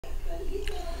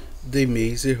The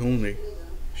Maze Runner,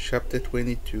 Chapter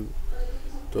 22.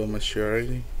 Thomas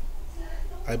Charlie,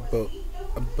 a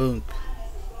bunk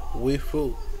with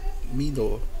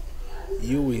Minor,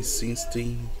 you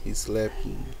insisting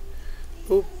slapping.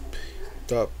 Up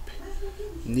top,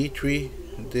 Nitri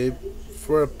the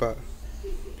Furpa.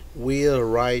 We're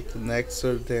right next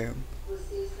to them.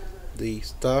 The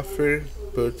staffer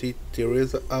put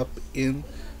Teresa up in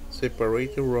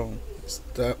separate room,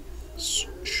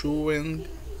 shooing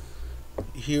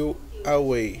you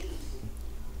away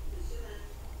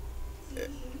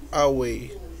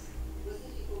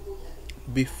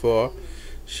before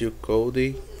she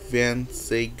could Van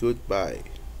say goodbye.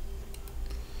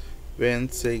 Van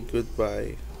say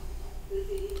goodbye.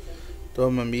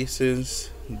 Toma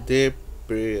misses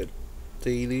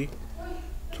depredating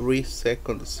 3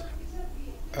 seconds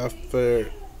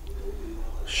after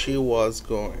she was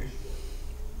gone.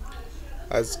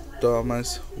 As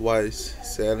Thomas was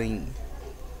selling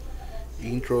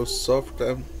intro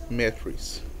software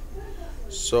metrics,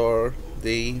 saw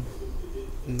the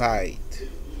night.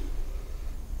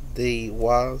 They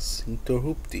was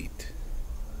interrupted.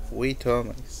 Wait,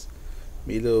 Thomas,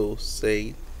 Milo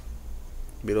said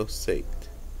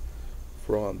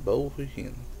from above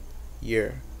him.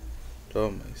 Yeah,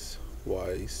 Thomas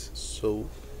was so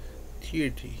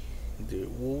teary. The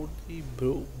woody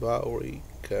bowery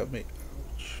coming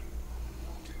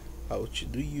out. Out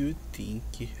do you think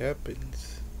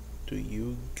happens? Do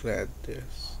you glad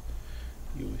this?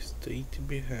 You stayed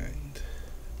behind,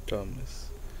 Thomas.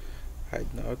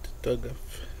 Had not thought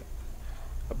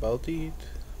about it.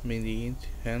 Minute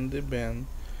and the band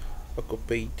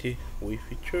occupied with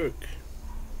Chuck.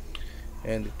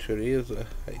 And Teresa,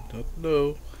 I don't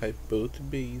know, I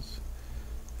put base.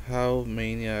 How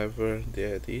many ever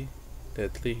deadly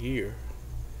here?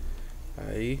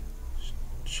 I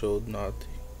should not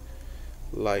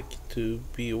like to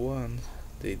be one.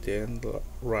 They then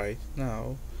right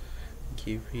now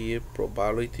give me a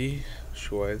probability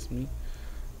shows me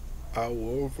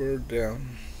all over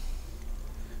them.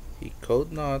 He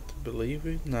could not believe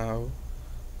it now.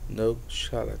 No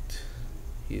Charlotte.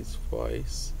 His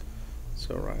voice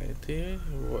serenity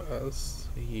was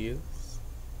his.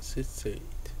 She said,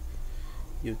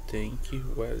 you think you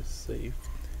were safe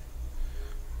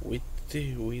with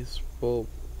the wistful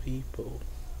people.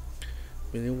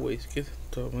 When he waked,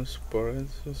 Thomas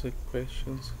parents the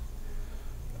questions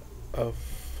of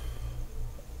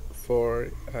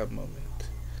for a moment.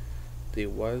 There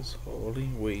was only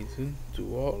waiting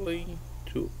to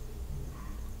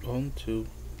on to.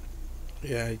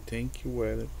 Yeah, I think you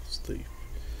were asleep.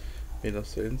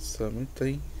 Innocent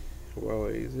something. Well,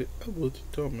 is it about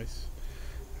Thomas?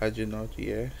 I did not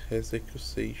hear his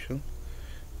accusation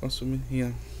consuming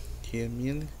him. He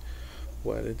mean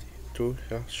wanted to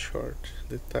her short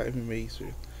the time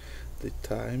measure, the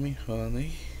time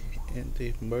honey, and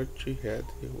the much he had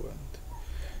he want.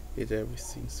 It ever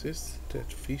since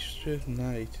that fished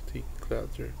night they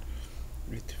clutter.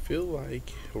 It feel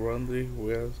like wondering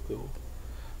where to go.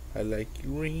 I like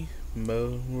green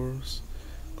murmurs,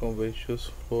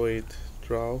 conventions fluid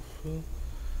trough,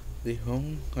 the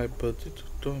home I put it to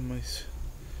Thomas.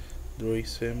 There is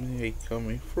something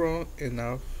coming from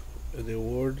enough the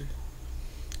word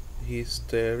he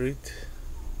stared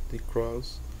the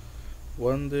cross.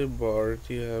 Wonder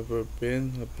Barty ever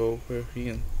been above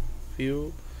him.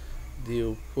 Feel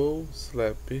the full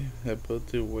slappy about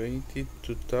the way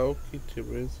to talk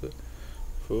Teresa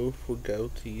for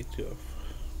forgot it off.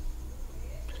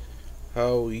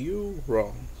 How you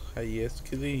wrong? I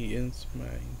asked in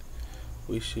smile.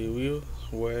 Wish you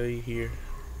were here.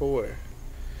 Where?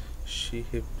 She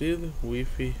replied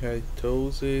with I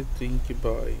told the think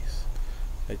boys.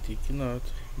 I think not.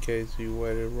 Guess you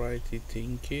were right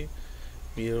think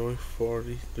mirror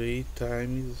 43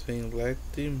 times in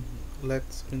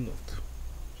last minute.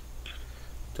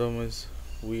 Thomas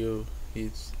will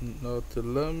is not a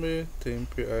lumber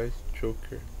temper ice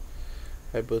choker.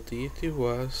 I but it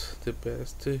was the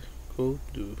best could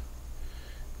do.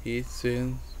 It's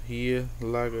in here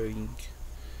lagging.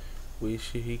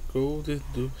 Wish he could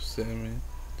do something.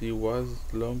 There was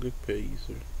longer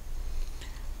pacer.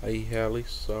 I really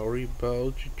sorry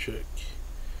about you, Chuck.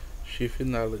 She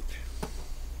finality.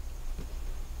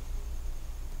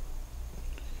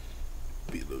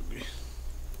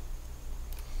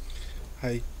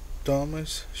 I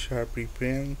Thomas sharply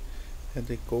pen and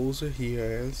the closer he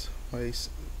has my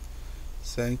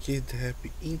Sankey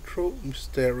happy intro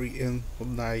mystery and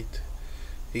night.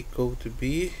 It could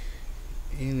be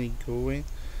any going.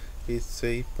 It's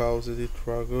a paused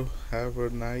struggle every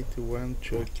night when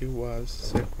Chucky was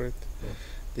secret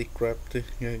They crept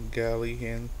galley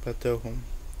and home.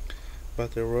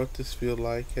 But the rotis feel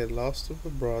like I lost of a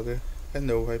brother. I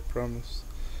know, I promise.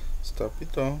 Stop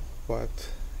it all. What?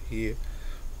 He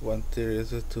want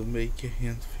Teresa to make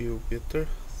him feel better?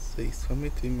 Say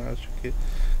something magic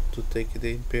to take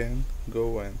the pen.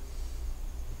 Go on.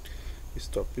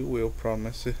 Stop it will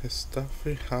promise stuff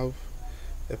have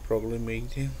a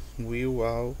proclamation. We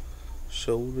will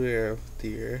show their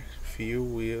few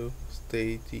will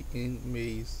stay in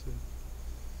maze.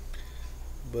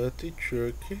 But the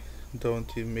jerk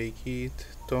don't make it,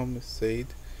 Thomas said.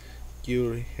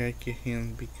 You hack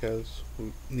him because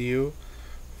we knew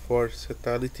for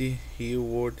fatality he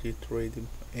wouldn't trade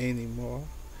anymore.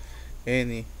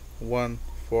 Anyone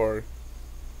for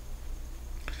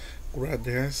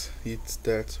Gradas, it's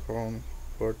that home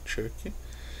for Turkey.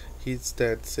 It's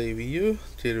that save you,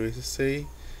 Teresa say.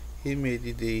 He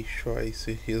made the choice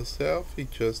himself,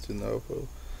 it's just a novel.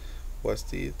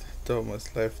 Was it?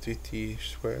 Thomas left with the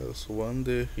swells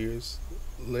wonder years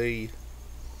later.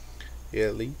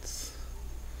 Elites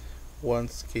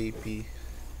once KP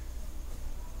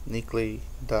Nickley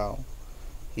down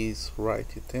his right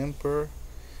temper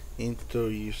into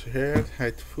his head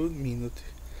at full minute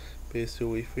pace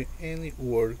with any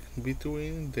word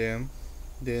between them.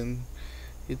 Then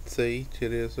it say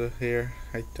Teresa here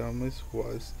I Thomas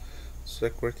was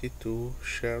secretary to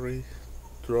Sherry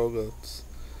Drogot's.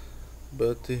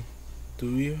 But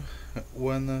do you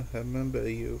wanna remember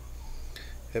you?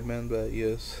 Remember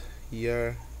yes,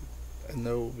 yeah, I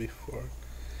know before.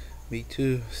 Me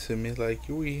too, seems like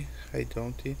we, I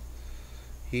don't.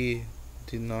 He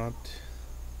did not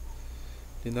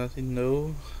did not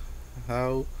know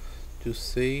how to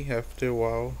say after a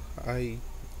while. I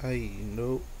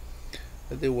know.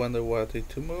 I wonder what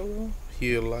tomorrow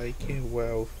he like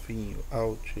well thing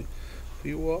out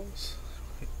he was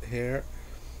here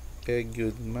a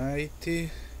good night.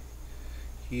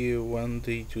 He one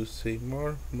day to say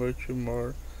more, much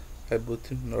more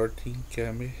about nothing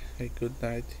came a good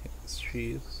night.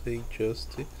 She say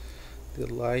just the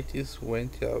lights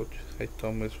went out. I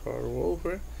Thomas far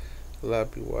over.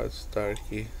 Lab was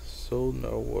darky, so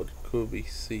no one could be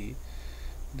see.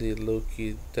 The look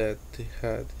that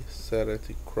had set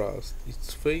across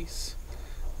its face.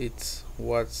 It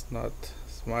was not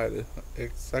smiling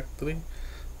exactly,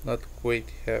 not quite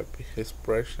happy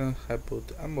expression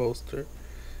about a monster,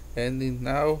 and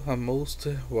now a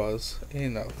monster was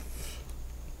enough.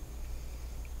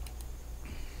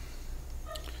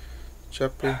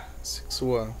 Chapter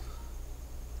 61.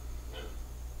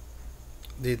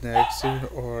 The next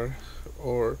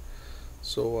or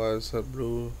so was a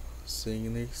blue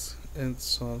cynics and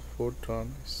sun for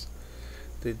Thomas.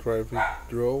 The driver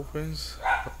drovens,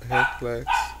 headlights,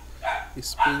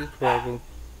 speed travel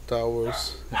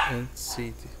towers and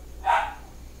city.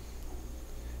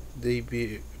 They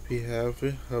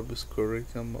behave obscuring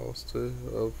a master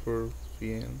over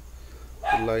Vienna.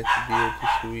 The light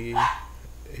builds we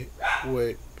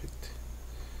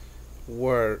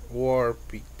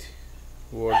warped,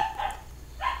 warp,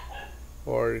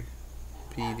 or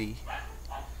pity,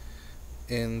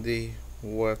 and the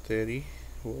watery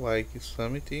like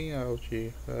something out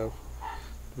of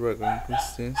dragon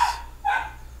instance,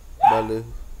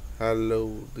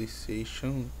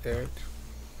 hallucination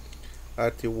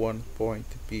at one point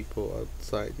people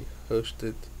outside hushed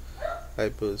I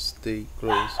but stay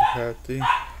close at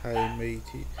I made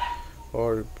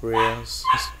or brass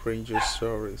stranger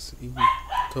stories in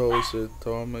those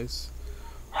Thomas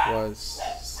was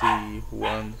see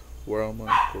one woman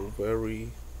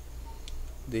very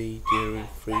their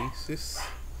faces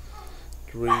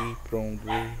three from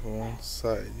one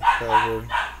side however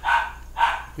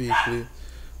quickly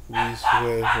we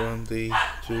swear one day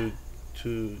to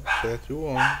that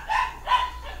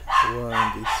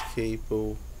one escape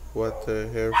of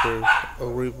whatever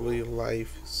horribly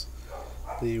lives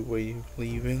they were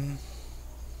living.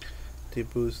 The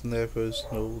bus never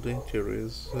snowed in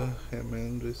Teresa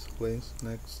Hernandez Glenn's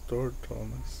next door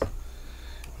Thomas.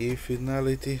 In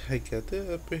finality I got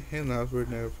up and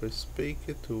never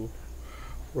spake to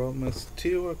Roma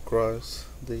still across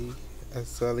the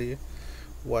azalea.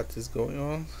 What is going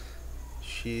on?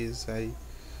 She is asked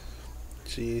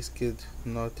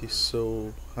not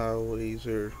so how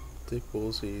laser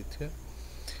deposit.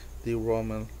 The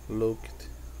Roman looked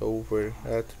over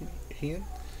at him,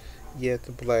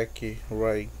 yet black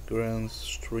right grand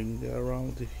string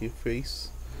around his face,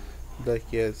 that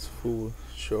yes full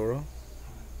sure.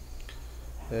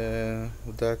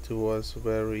 That was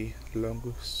very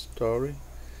long story.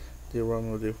 The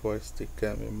Roman voice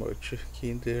became much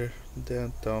kinder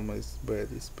than Thomas bad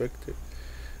expected.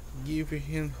 giving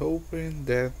him hope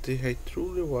that I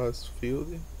truly was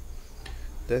filled,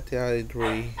 that I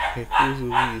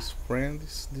recused his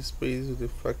friends, despite the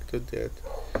fact that did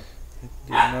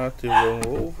not run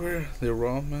over the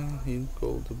Roman in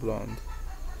cold blood.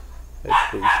 I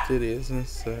please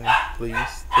Teresa,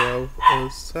 please tell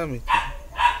us something.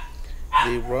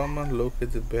 The Roman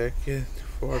looked back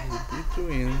for the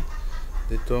between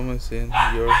the Thomas and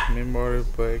your memory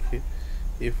back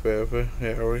if ever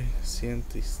every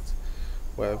scientist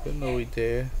will have no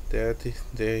idea that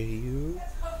you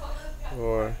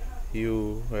or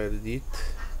you read it.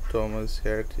 Thomas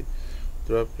heart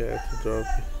drop at drop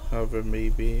over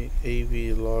maybe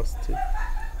AV lost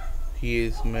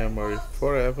his memory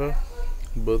forever,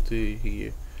 but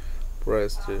he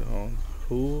pressed on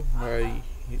who I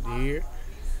hear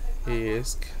he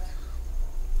asked.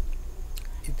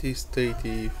 It is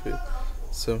stated if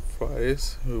some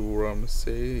fires Ram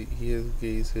say his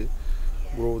gaze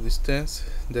grow distance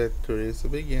that Teresa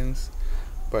begins.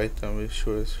 By the time she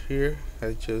was here,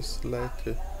 I just let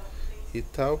he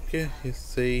talk. He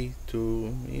say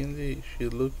to Mindy she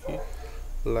look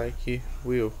like he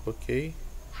will, okay?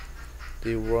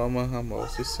 The Roman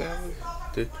almost sound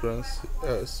the trans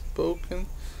spoken,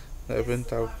 haven't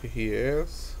talked he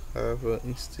else, have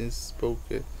instance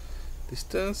spoken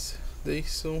distance. They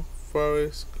soon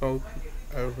flowers called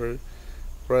ever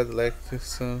predilected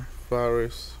some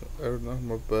flowers are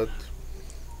normal, but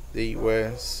they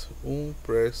was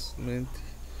present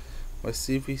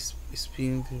massive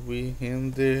spin we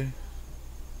hinder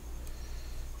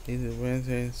in the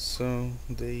winter and some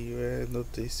they were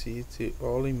noticed it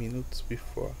only minutes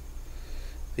before.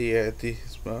 They had this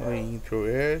small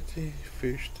introvert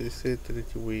first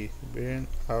settled we burn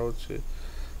out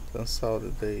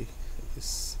cancelled they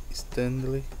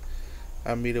Stanley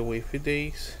a middle with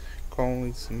days,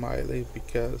 calmly smiling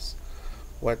because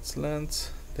what's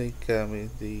lands they come in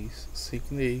these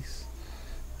sickness.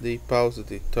 They pause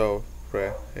the tall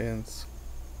and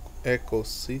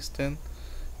ecosystem.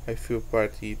 I feel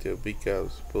part either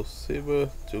because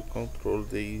possible to control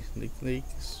the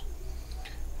nicknames.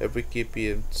 Every keep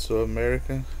in so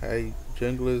American, I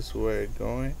junglers were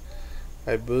going.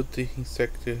 I built the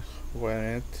insect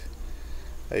went.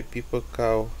 I people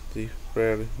call the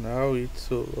prayer now it's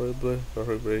so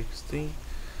horrible extinct.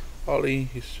 All in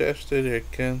his chest I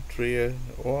can try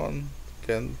one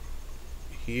can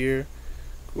hear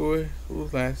cool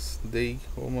last day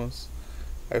almost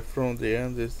I from the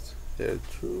end is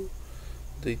true.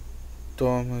 The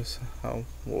Thomas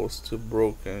almost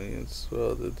broken in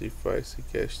so the device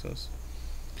questions.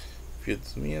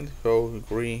 Feels me and how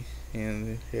green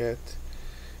and yet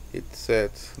it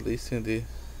said listen the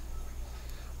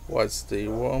what's the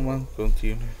woman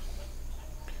continue.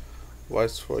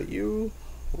 What's for you?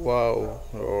 Wow,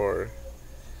 or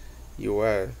you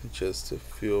are just a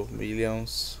few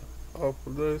millions of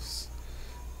dollars.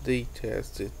 They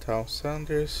tested Tom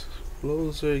Sanders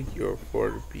closer your for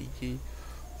the big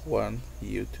one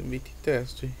ultimate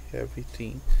test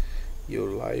everything your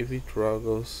life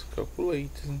struggles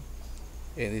calculating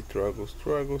any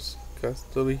struggles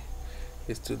castly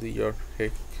study your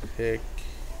hack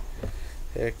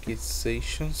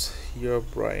accusations your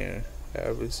Brian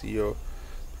has your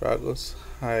struggles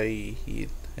high heat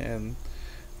and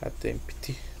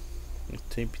attempt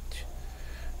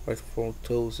but for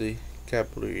those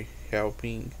capillary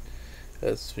helping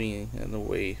us swing in a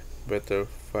way better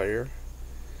fire.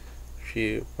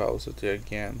 She paused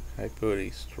again. I put a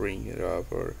string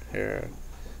over her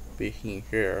being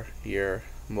her ear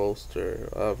monster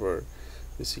over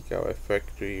physical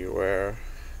factory where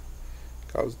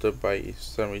caused by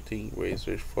something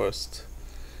razor first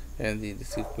and in the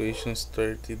situation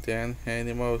started then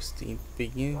animal instinct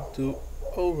begin to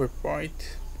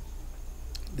overpoint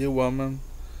the woman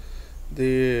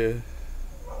the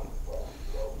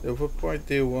overpoint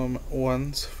the woman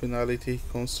one's finality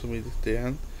consumed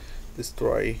then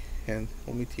destroy and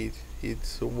omitted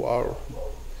its war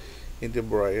in the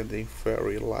Brian the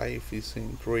fairy life is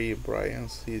in three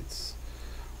Brian's it's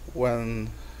one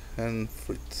and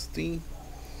 15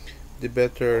 the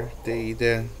better they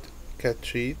then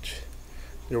catch it.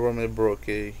 The Roman broke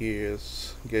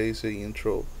his gaze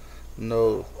intro,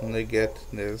 no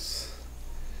negativeness,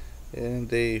 and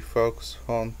they focus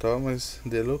on Thomas.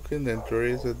 They look and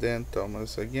Teresa then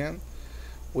Thomas again.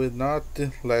 Will not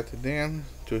let them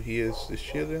to his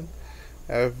children.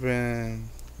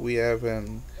 We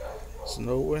haven't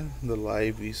snowing. The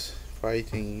life is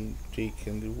fighting,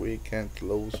 taking the weekend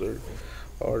closer.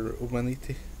 Our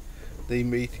humanity. They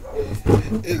made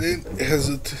and then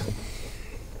hesitate.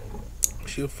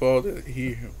 She folded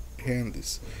her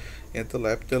hands and the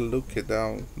laptop look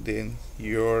down. Then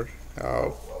you're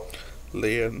out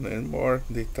learn and more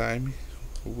the time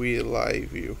we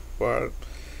live you far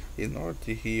in North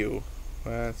Hill,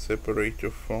 separate you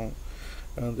from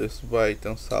Anders by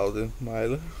 10,000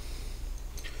 miles.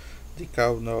 The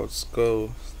cow notes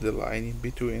go the line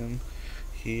between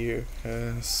here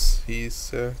as he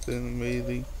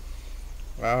certainly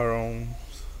our own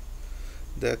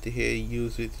that he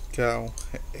used cow.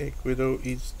 Ecuador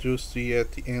is just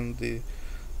yet in the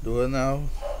door now.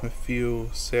 A few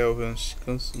salvage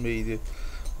consummated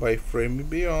by frame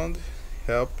beyond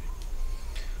help.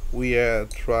 We are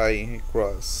trying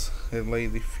across and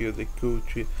lady feel the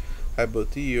culture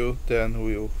about you, then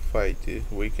we'll fight.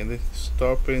 We can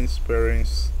stop and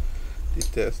experience the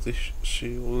test.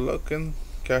 She looking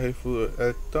careful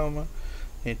at Toma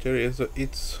and Teresa.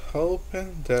 It's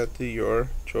hoping that you're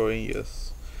joining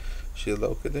us. She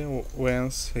looked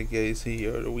once against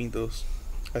your windows.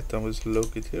 I Thomas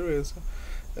looked at Teresa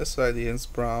aside his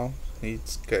brown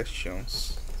its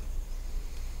questions.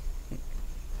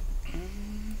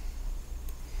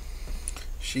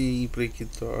 She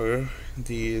blinked toward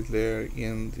the lair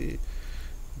in the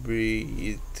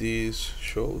British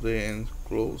shoulder and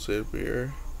closer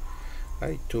bear.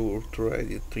 I told her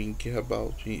to think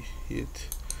about it.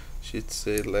 She'd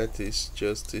say, let us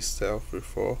just self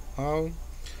for how.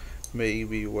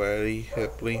 Maybe very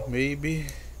happily, maybe.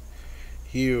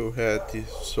 You had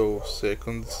so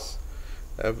seconds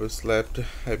ever slept.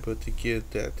 I but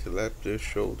get that left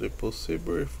shoulder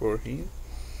possible for him.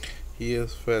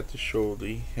 His fat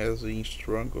shoulder has been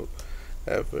struggled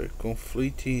ever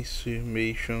conflicting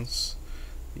situations.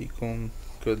 He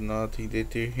could not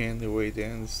determine the way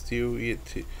then still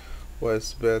it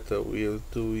was better will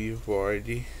to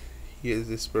avoid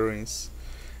his experience.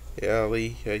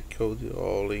 Early I could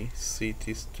only sit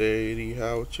staring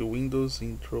out windows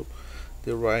into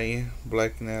the rain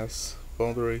blackness.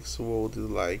 Boundaries would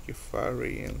like fire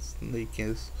and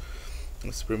snakes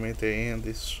experimenting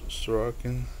and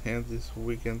striking and this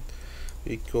weekend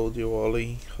we could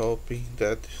only hoping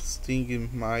that sting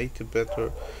might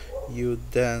better you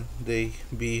than they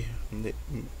be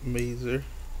measure.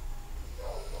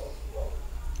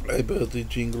 I built the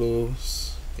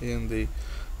jingles in the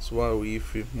swell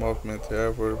with movement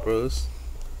ever burst.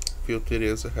 Phil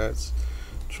Teresa has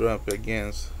Trump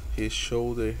against his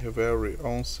shoulder very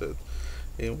onset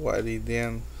and while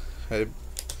then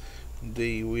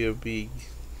they will be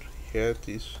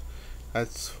headish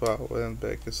as fall and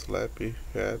back slappy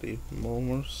heady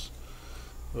moments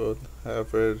would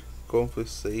have a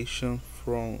conversation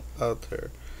from other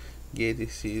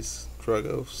Geddes'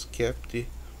 struggles kept to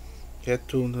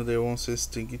the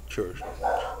consisting church.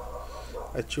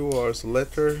 2 hours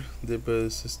later, the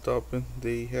bus stopped.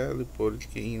 They had reported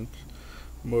in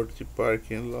multi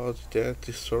parking lot that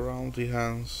surround the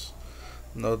house,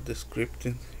 not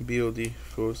descriptive building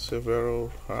for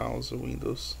several house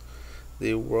windows.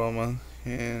 The woman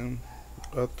and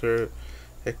other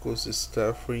echoes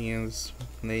staff and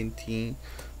 19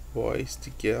 boys,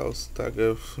 the girls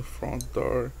tag front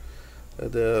door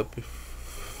at the up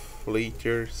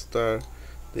later star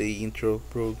the intro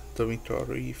pro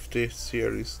dormitory if the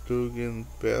series took and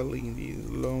belly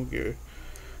longer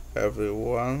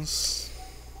everyone's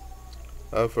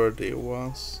over the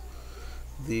ones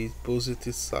the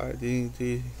positive side in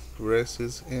the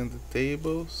dresses and the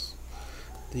tables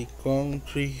the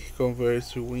country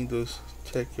converts windows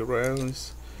check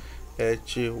railings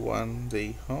at one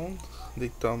day home the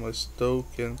Thomas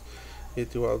token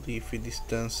it was if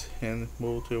distance and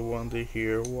motor wonder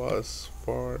here was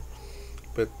far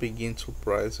but begin to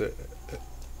price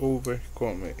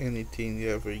overcome anything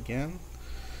ever again.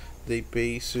 The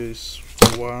basis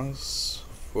was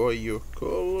for your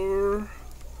color.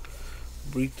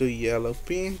 Brittle yellow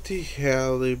paint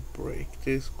held break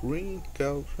this green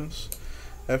curtains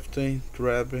after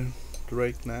drab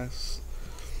darkness.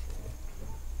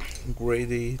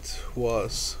 Graded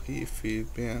was if he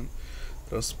been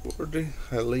transported.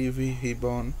 I leave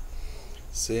Hebron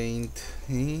Saint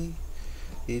he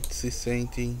it's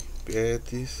Saint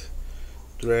Patty's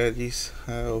dreads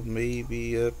how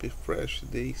maybe up a fresh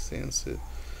day since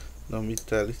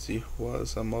nominality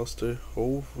was a master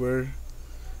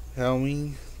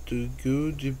overwhelming to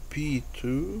good be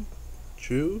true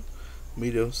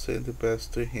middle said the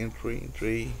best entry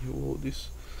Dre Woodis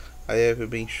I ever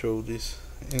been showed this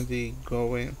and the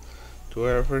going to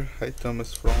ever I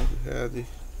Thomas from had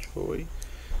joy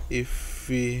if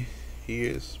he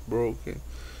is broken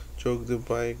choked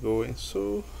by going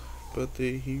so but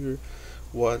they hear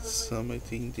what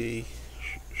something they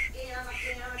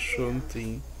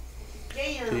shouldn't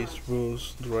These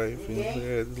bulls driving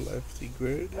red lefty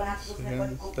gardens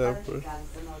and silver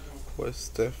was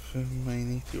Stephen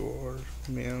many or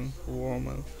man,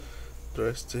 woman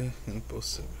dressed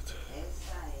impossible.